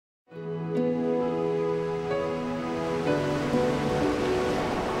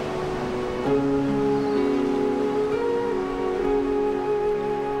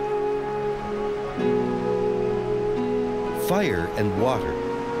Fire and water,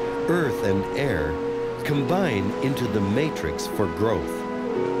 earth and air combine into the matrix for growth.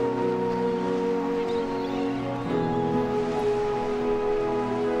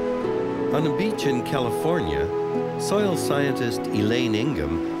 On a beach in California, soil scientist Elaine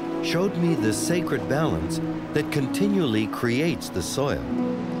Ingham showed me the sacred balance that continually creates the soil.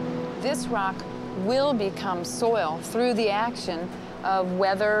 This rock will become soil through the action of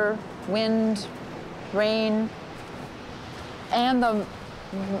weather, wind, rain, and the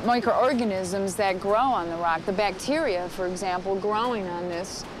microorganisms that grow on the rock. The bacteria, for example, growing on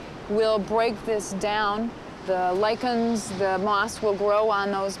this will break this down. The lichens, the moss will grow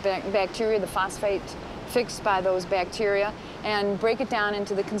on those bacteria, the phosphate fixed by those bacteria, and break it down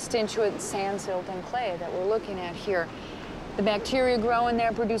into the constituent sand, silt, and clay that we're looking at here. The bacteria grow in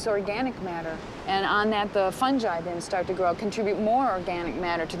there, produce organic matter, and on that the fungi then start to grow, contribute more organic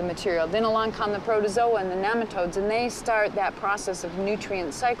matter to the material. Then along come the protozoa and the nematodes, and they start that process of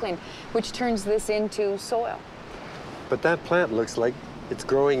nutrient cycling, which turns this into soil. But that plant looks like it's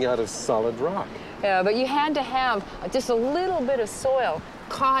growing out of solid rock. Yeah, but you had to have just a little bit of soil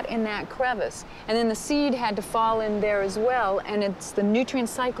caught in that crevice, and then the seed had to fall in there as well, and it's the nutrient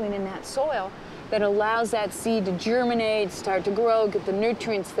cycling in that soil that allows that seed to germinate, start to grow, get the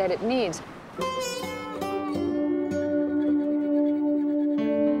nutrients that it needs.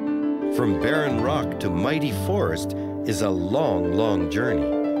 From barren rock to mighty forest is a long, long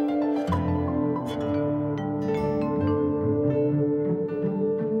journey.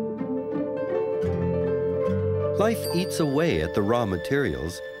 Life eats away at the raw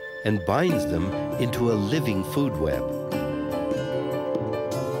materials and binds them into a living food web.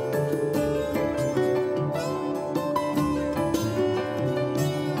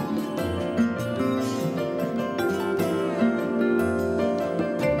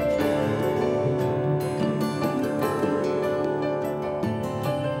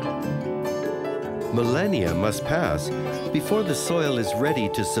 Millennia must pass before the soil is ready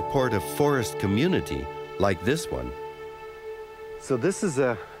to support a forest community like this one. So this is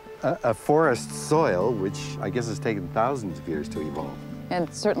a forest soil, which I guess has taken thousands of years to evolve.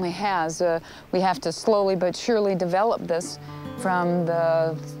 It certainly has. We have to slowly but surely develop this from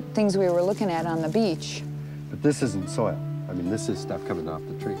the things we were looking at on the beach. But this isn't soil. I mean, this is stuff coming off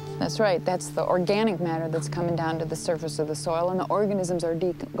the trees. That's right. That's the organic matter that's coming down to the surface of the soil, and the organisms are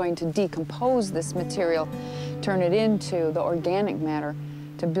going to decompose this material, turn it into the organic matter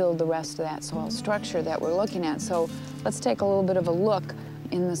to build the rest of that soil structure that we're looking at. So let's take a little bit of a look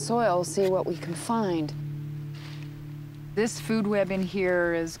in the soil, see what we can find. This food web in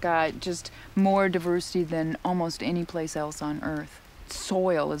here has got just more diversity than almost any place else on Earth.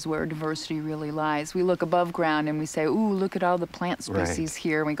 Soil is where diversity really lies. We look above ground and we say, ooh, look at all the plant species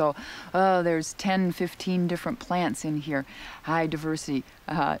here. And we go, oh, there's 10, 15 different plants in here. High diversity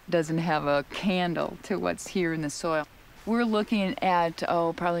doesn't have a candle to what's here in the soil. We're looking at,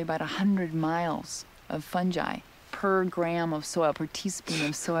 probably about 100 miles of fungi per gram of soil, per teaspoon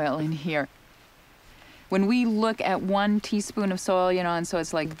of soil in here. When we look at 1 teaspoon of soil, and so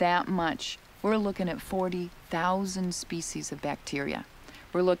it's like that much, we're looking at 40,000 species of bacteria.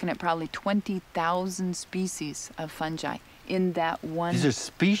 We're looking at probably 20,000 species of fungi in that one. These are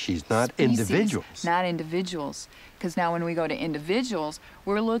species, not individuals. Not individuals. Because now when we go to individuals,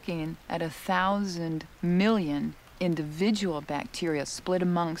 we're looking at 1,000 million individual bacteria split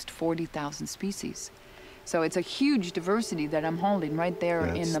amongst 40,000 species. So it's a huge diversity that I'm holding right there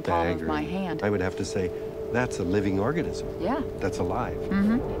in the palm of my hand. I would have to say, that's a living organism. Yeah. That's alive.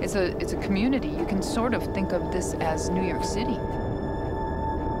 Mm-hmm. It's a community. You can sort of think of this as New York City.